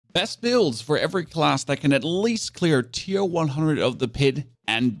Best builds for every class that can at least clear tier 100 of the pit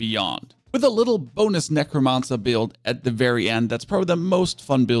and beyond. With a little bonus Necromancer build at the very end, that's probably the most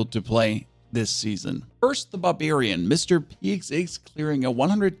fun build to play this season. First, the Barbarian, Mr. PXX clearing a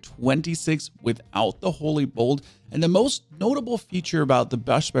 126 without the Holy Bolt. And the most notable feature about the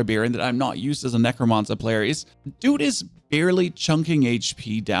Barbarian that I'm not used as a Necromancer player is dude is barely chunking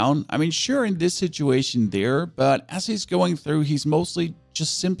HP down. I mean, sure, in this situation there, but as he's going through, he's mostly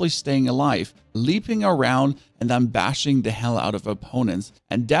just simply staying alive, leaping around, and then bashing the hell out of opponents.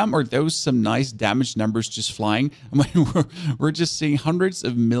 And damn, are those some nice damage numbers just flying. I mean, we're just seeing hundreds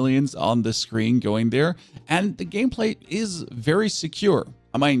of millions on the screen going there, and the gameplay is very secure.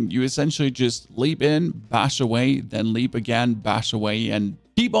 I mean, you essentially just leap in, bash away, then leap again, bash away, and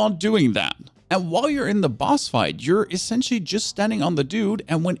keep on doing that. And while you're in the boss fight, you're essentially just standing on the dude,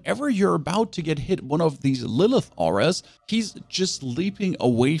 and whenever you're about to get hit one of these Lilith auras, he's just leaping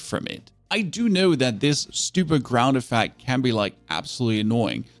away from it. I do know that this stupid ground effect can be like absolutely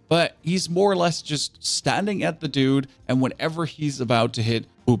annoying, but he's more or less just standing at the dude, and whenever he's about to hit,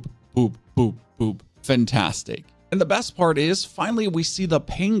 boop, boop, boop, boop, fantastic. And the best part is, finally, we see the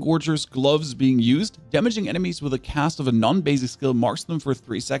Pain Gorger's gloves being used. Damaging enemies with a cast of a non-basic skill marks them for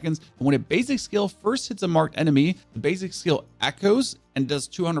 3 seconds. And when a basic skill first hits a marked enemy, the basic skill echoes and does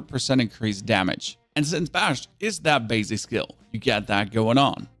 200% increased damage. And since Bash is that basic skill, you get that going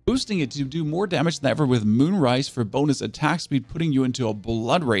on. Boosting it to do more damage than ever with Moonrise for bonus attack speed, putting you into a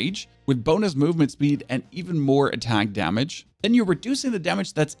Blood Rage with bonus movement speed and even more attack damage. Then you're reducing the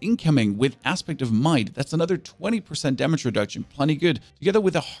damage that's incoming with Aspect of Might. That's another 20% damage reduction, plenty good. Together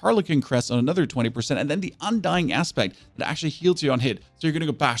with a Harlequin Crest on another 20%, and then the Undying Aspect that actually heals you on hit. So you're gonna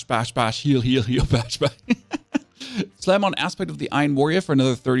go bash, bash, bash, heal, heal, heal, bash, bash. Slam on Aspect of the Iron Warrior for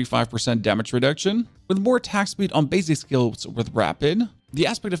another 35% damage reduction. With more attack speed on basic skills with Rapid. The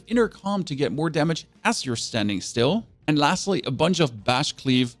Aspect of Inner Calm to get more damage as you're standing still. And lastly, a bunch of Bash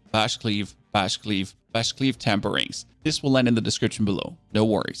Cleave, Bash Cleave, Bash Cleave, Bash Cleave temperings. This will land in the description below, no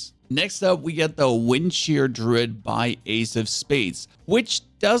worries. Next up, we get the Wind Shear Druid by Ace of Spades, which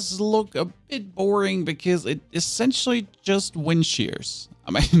does look a bit boring because it essentially just wind shears.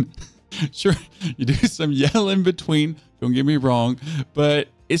 I mean, sure, you do some yell in between, don't get me wrong, but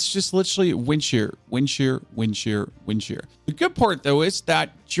it's just literally wind shear, wind shear, wind shear, wind shear. The good part though is that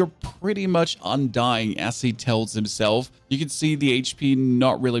you're pretty much undying, as he tells himself. You can see the HP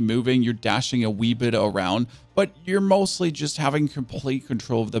not really moving, you're dashing a wee bit around, but you're mostly just having complete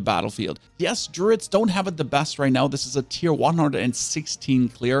control of the battlefield. Yes, Druids don't have it the best right now. This is a tier 116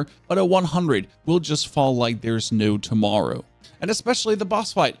 clear, but a 100 will just fall like there's no tomorrow. And especially the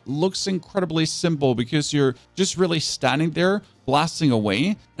boss fight looks incredibly simple because you're just really standing there blasting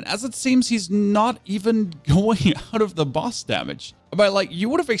away. And as it seems, he's not even going out of the boss damage. But like, you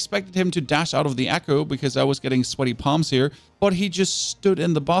would have expected him to dash out of the echo because I was getting sweaty palms here, but he just stood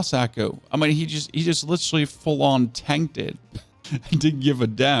in the boss echo. I mean, he just literally full on tanked it and didn't give a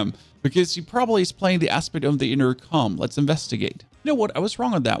damn because he probably is playing the Aspect of the Inner Calm. Let's investigate. You know what? I was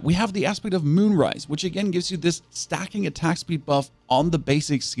wrong on that. We have the Aspect of Moonrise, which again gives you this stacking attack speed buff on the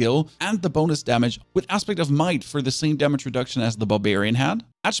basic skill and the bonus damage with Aspect of Might for the same damage reduction as the Barbarian had.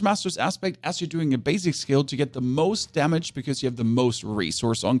 Master's Aspect as you're doing a basic skill to get the most damage because you have the most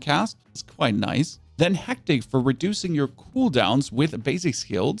resource on cast. It's quite nice. Then Hectic for reducing your cooldowns with basic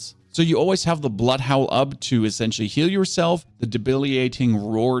skills. So you always have the Blood Howl up to essentially heal yourself, the Debilitating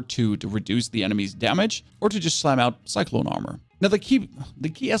Roar to reduce the enemy's damage, or to just slam out Cyclone Armor. Now, the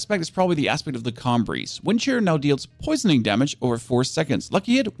key aspect is probably the Aspect of the Calm Breeze. Wind Shear now deals poisoning damage over 4 seconds.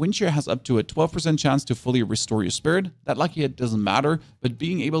 Lucky Hit, Wind Shear has up to a 12% chance to fully restore your spirit. That Lucky Hit doesn't matter, but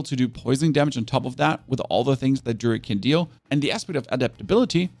being able to do poisoning damage on top of that with all the things that Druid can deal, and the Aspect of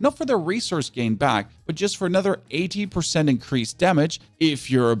Adaptability, not for the resource gain back, but just for another 80% increased damage if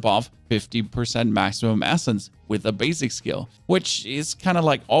you're above 50% maximum essence with a basic skill, which is kind of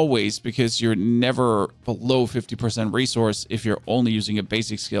like always because you're never below 50% resource if you're only using a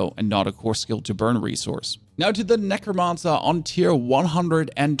basic skill and not a core skill to burn resource. Now to the Necromancer on tier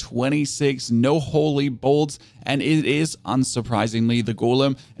 126, no holy bolts, and it is unsurprisingly the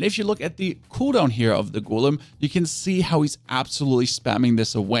Golem. And if you look at the cooldown here of the Golem, you can see how he's absolutely spamming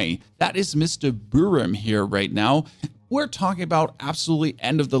this away. That is Mr. Burim here right now. We're talking about absolutely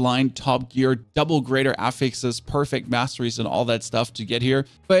end of the line, top gear, double greater affixes, perfect masteries, and all that stuff to get here.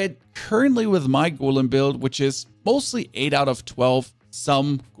 But currently with my Golem build, which is mostly 8 out of 12,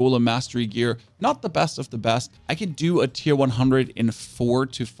 some Golem mastery gear, not the best of the best, I can do a tier 100 in 4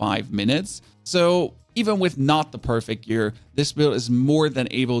 to 5 minutes. So even with not the perfect gear, this build is more than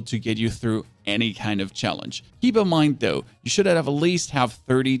able to get you through any kind of challenge. Keep in mind though, you should at least have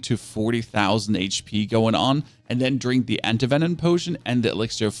 30 to 40,000 HP going on, and then drink the antivenom potion and the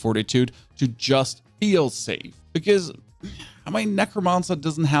elixir of fortitude to just feel safe. Because I mean, Necromancer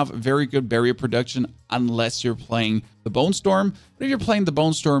doesn't have very good barrier production unless you're playing the Bone Storm. But if you're playing the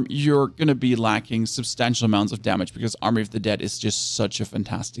Bone Storm, you're going to be lacking substantial amounts of damage because Army of the Dead is just such a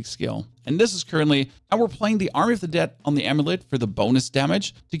fantastic skill. And this is currently, and we're playing the Army of the Dead on the amulet for the bonus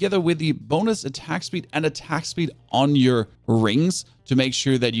damage, together with the bonus attack speed and attack speed on your rings to make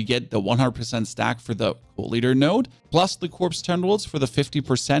sure that you get the 100% stack for the Cult Leader node, plus the Corpse Tendrils for the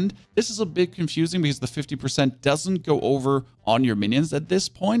 50%. This is a bit confusing because the 50% doesn't go over on your minions at this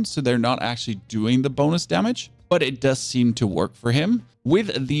point, so they're not actually doing the bonus damage, but it does seem to work for him.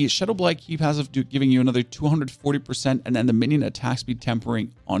 With the Shadowblight Key passive giving you another 240% and then the minion attack speed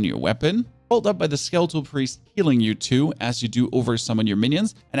tempering on your weapon, followed up by the Skeletal Priest healing you too as you do over summon your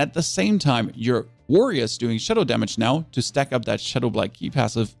minions, and at the same time your warriors doing shadow damage now to stack up that Shadowblight Key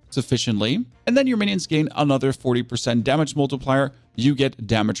passive sufficiently, and then your minions gain another 40% damage multiplier, you get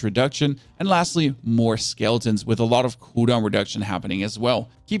damage reduction, and lastly more skeletons with a lot of cooldown reduction happening as well.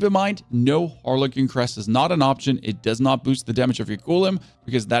 Keep in mind, no Harlequin Crest is not an option. It does not boost the damage of your golem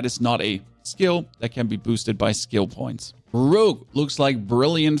because that is not a skill that can be boosted by skill points. Rogue looks like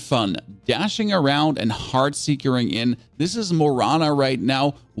brilliant fun, dashing around and hard seekering in. This is Morana right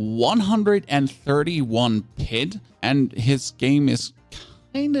now, 131 PID, and his game is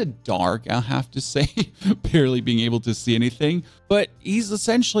kind of dark, I'll have to say, barely being able to see anything, but he's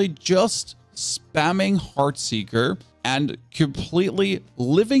essentially just spamming Heartseeker and completely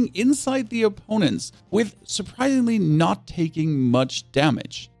living inside the opponents with surprisingly not taking much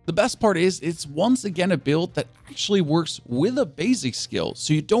damage. The best part is it's once again a build that actually works with a basic skill,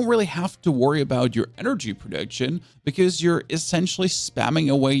 so you don't really have to worry about your energy production because you're essentially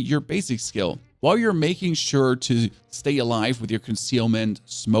spamming away your basic skill while you're making sure to stay alive with your concealment,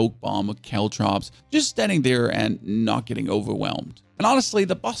 smoke bomb, caltrops, just standing there and not getting overwhelmed. And honestly,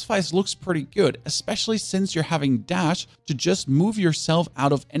 the boss fight looks pretty good, especially since you're having dash to just move yourself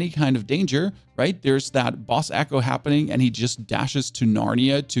out of any kind of danger, right? There's that boss echo happening and he just dashes to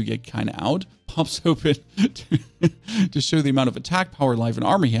Narnia to get kind of out, pops open to show the amount of attack power, life, and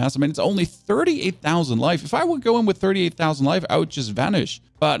armor he has. I mean, it's only 38,000 life. If I would go in with 38,000 life, I would just vanish.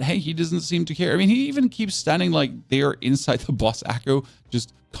 But hey, he doesn't seem to care. I mean, he even keeps standing like they're inside the boss echo,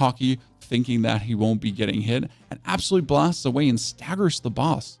 just cocky, thinking that he won't be getting hit, and absolutely blasts away and staggers the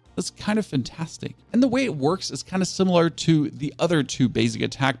boss. That's kind of fantastic. And the way it works is kind of similar to the other two basic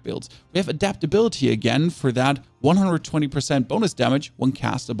attack builds. We have adaptability again for that 120% bonus damage when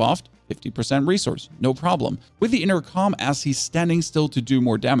cast above 50% resource, no problem. With the inner calm as he's standing still to do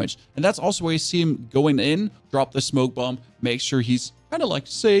more damage. And that's also where you see him going in, drop the smoke bomb, make sure he's kind of like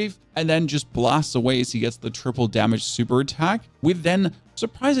safe, and then just blasts away as he gets the triple damage super attack. With then,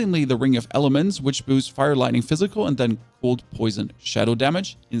 surprisingly, the Ring of Elements, which boosts fire, lightning, physical, and then cold, poison, shadow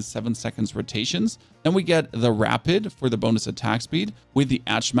damage in 7 seconds rotations. Then we get the Rapid for the bonus attack speed with the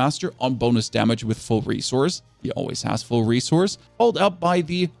Edge Master on bonus damage with full resource. He always has full resource, followed up by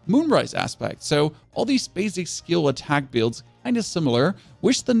the Moonrise aspect. So all these basic skill attack builds kind of similar.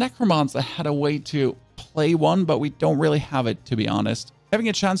 Wish the Necromancer had a way to play one, but we don't really have it, to be honest. Having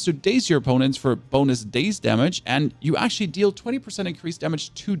a chance to daze your opponents for bonus dazed damage, and you actually deal 20% increased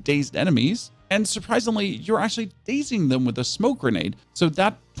damage to dazed enemies. And surprisingly, you're actually dazing them with a smoke grenade. So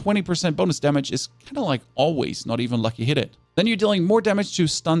that 20% bonus damage is kind of like always, not even lucky hit it. Then you're dealing more damage to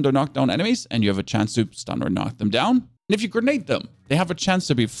stunned or knocked down enemies, and you have a chance to stun or knock them down. And if you grenade them, they have a chance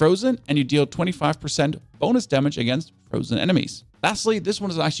to be frozen, and you deal 25% bonus damage against frozen enemies. Lastly, this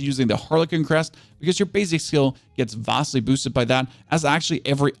one is actually using the Harlequin Crest because your basic skill gets vastly boosted by that, as actually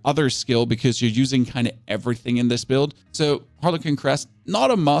every other skill because you're using kind of everything in this build. So Harlequin Crest,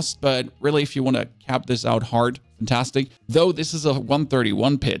 not a must, but really if you want to cap this out hard, fantastic. Though this is a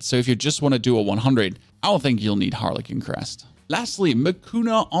 131 pit, so if you just want to do a 100, I don't think you'll need Harlequin Crest. Lastly,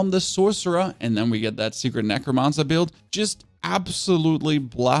 Makuna on the Sorcerer, and then we get that Secret Necromancer build, just absolutely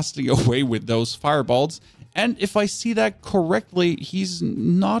blasting away with those fireballs. And if I see that correctly, he's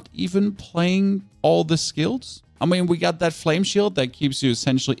not even playing all the skills. I mean, we got that flame shield that keeps you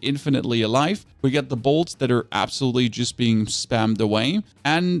essentially infinitely alive. We got the bolts that are absolutely just being spammed away.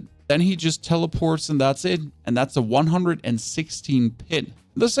 And then he just teleports and that's it. And that's a 116 pit.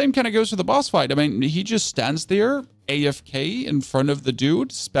 The same kind of goes for the boss fight. I mean, he just stands there, AFK in front of the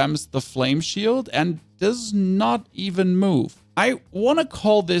dude, spams the flame shield, and does not even move. I want to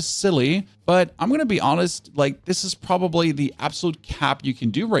call this silly, but I'm going to be honest, like this is probably the absolute cap you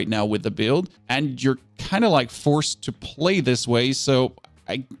can do right now with the build, and you're kind of like forced to play this way, so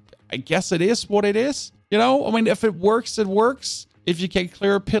I I guess it is what it is. You know, I mean, if it works, it works. If you can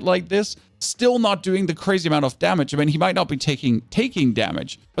clear a pit like this, still not doing the crazy amount of damage. I mean, he might not be taking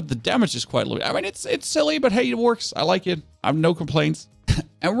damage, but the damage is quite low. I mean, it's silly, but hey, it works. I like it. I have no complaints.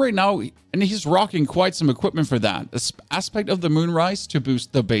 And right now, and he's rocking quite some equipment for that. The aspect of the Moonrise to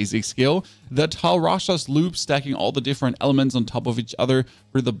boost the basic skill. The Tal Rasha's loop, stacking all the different elements on top of each other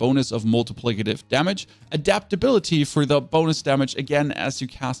for the bonus of multiplicative damage. Adaptability for the bonus damage, again, as you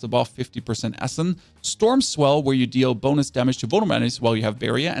cast above 50% Essence. Storm Swell, where you deal bonus damage to vulnerable enemies while you have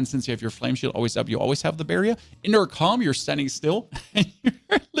Barrier. And since you have your Flame Shield always up, you always have the Barrier. Inner Calm, you're standing still. And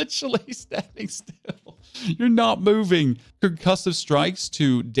you're literally standing still. You're not moving. Concussive Strikes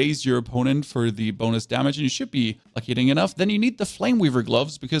to daze your opponent for the bonus damage, and you should be lucky hitting enough. Then you need the Flame Weaver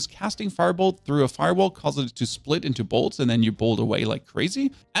Gloves, because casting Firebolt through a firewall causes it to split into bolts, and then you bolt away like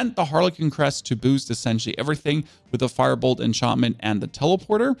crazy. And the Harlequin Crest to boost essentially everything with the Firebolt enchantment and the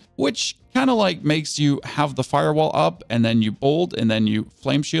Teleporter, which kind of like makes you have the firewall up, and then you bolt, and then you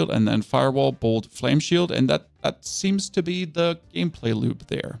Flame Shield, and then firewall, bolt, Flame Shield, and that seems to be the gameplay loop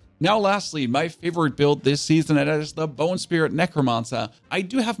there. Now, lastly, my favorite build this season, and that is the Bone Spirit Necromancer. I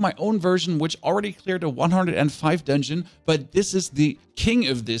do have my own version, which already cleared a 105 dungeon, but this is the king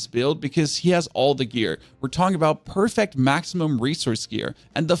of this build because he has all the gear. We're talking about perfect maximum resource gear.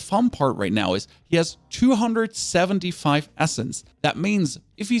 And the fun part right now is he has 275 essence. That means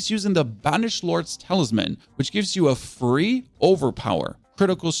if he's using the Banished Lord's Talisman, which gives you a free overpower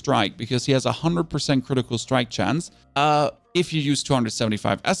critical strike, because he has a 100% critical strike chance, if you use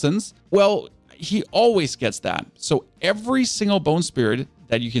 275 essence, well, he always gets that. So every single Bone Spirit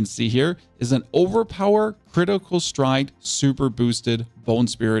that you can see here is an overpower, critical strike, super boosted Bone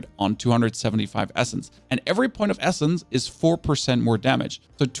Spirit on 275 essence. And every point of essence is 4% more damage.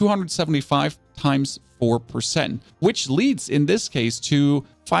 So 275 times 4%, which leads in this case to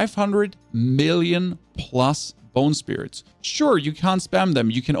 500 million plus Bone Spirits. Sure, you can't spam them.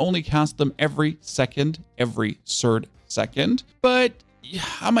 You can only cast them every second, every third second. But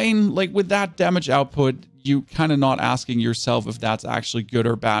I mean, like with that damage output, you kind of not asking yourself if that's actually good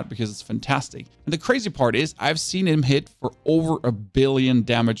or bad, because it's fantastic. And the crazy part is I've seen him hit for over 1 billion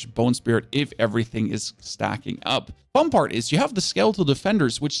damage Bone Spirit if everything is stacking up. Fun part is you have the Skeletal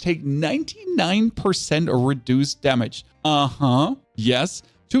Defenders, which take 99% or reduced damage. Yes.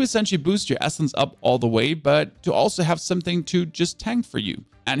 To essentially boost your essence up all the way, but to also have something to just tank for you.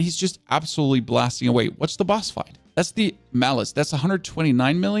 And he's just absolutely blasting away. What's the boss fight? That's the Malice. That's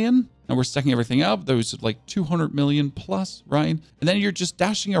 129 million. And we're stacking everything up. Those are like 200 million plus, right? And then you're just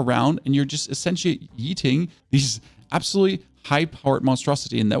dashing around and you're just essentially eating these absolutely high-powered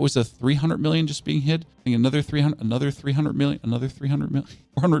monstrosity. And that was a 300 million just being hit. I think another 300 million, another 300 million,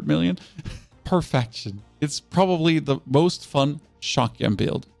 400 million. Perfection. It's probably the most fun shotgun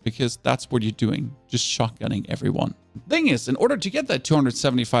build, because that's what you're doing, just shotgunning everyone. Thing is, in order to get that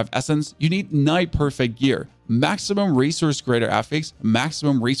 275 essence, you need nigh perfect gear, maximum resource greater affix,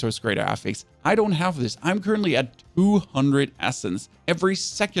 maximum resource greater affix. I don't have this. I'm currently at 200 essence. Every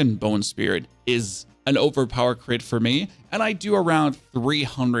second Bone Spirit is an overpower crit for me, and I do around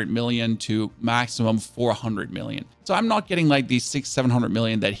 300 million to maximum 400 million. So I'm not getting like these 600-700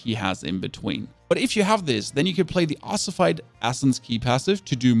 million that he has in between. But if you have this, then you can play the Ossified Essence Key passive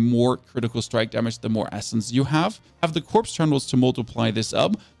to do more critical strike damage the more essence you have. Have the Corpse Trundles to multiply this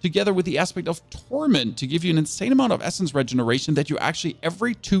up, together with the aspect of Torment to give you an insane amount of essence regeneration that you actually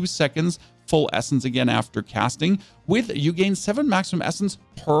every 2 seconds full essence again after casting. With you gain 7 maximum essence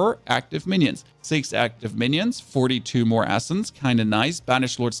per active minions. 6 active minions, 42 more essence, kind of nice.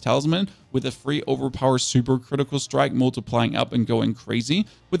 Banished Lord's Talisman with a free overpower super critical strike multiplying up and going crazy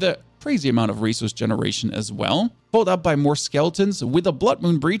with a crazy amount of resource generation as well. Followed up by more skeletons with the Blood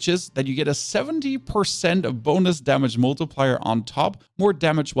Moon Breaches that you get a 70% of bonus damage multiplier on top, more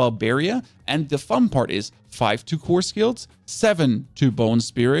damage while barrier, and the fun part is 5 to core skills, 7 to Bone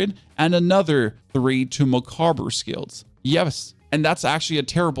Spirit, and another 3 to Macabre skills. Yes, and that's actually a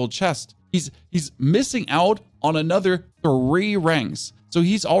terrible chest. He's missing out on another 3 ranks. So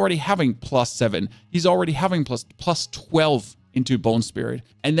he's already having +7. He's already having plus 12 into Bone Spirit.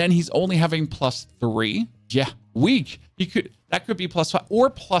 And then he's only having +3. Yeah, weak. That could be +5 or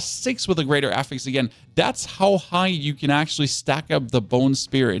 +6 with a greater affix again. That's how high you can actually stack up the Bone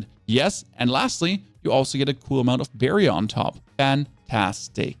Spirit. Yes, and lastly, you also get a cool amount of barrier on top.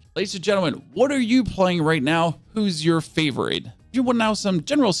 Fantastic. Ladies and gentlemen, what are you playing right now? Who's your favorite? If you want now some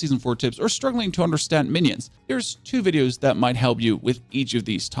general Season 4 tips or struggling to understand minions, there's 2 videos that might help you with each of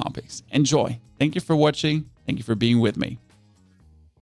these topics. Enjoy. Thank you for watching. Thank you for being with me.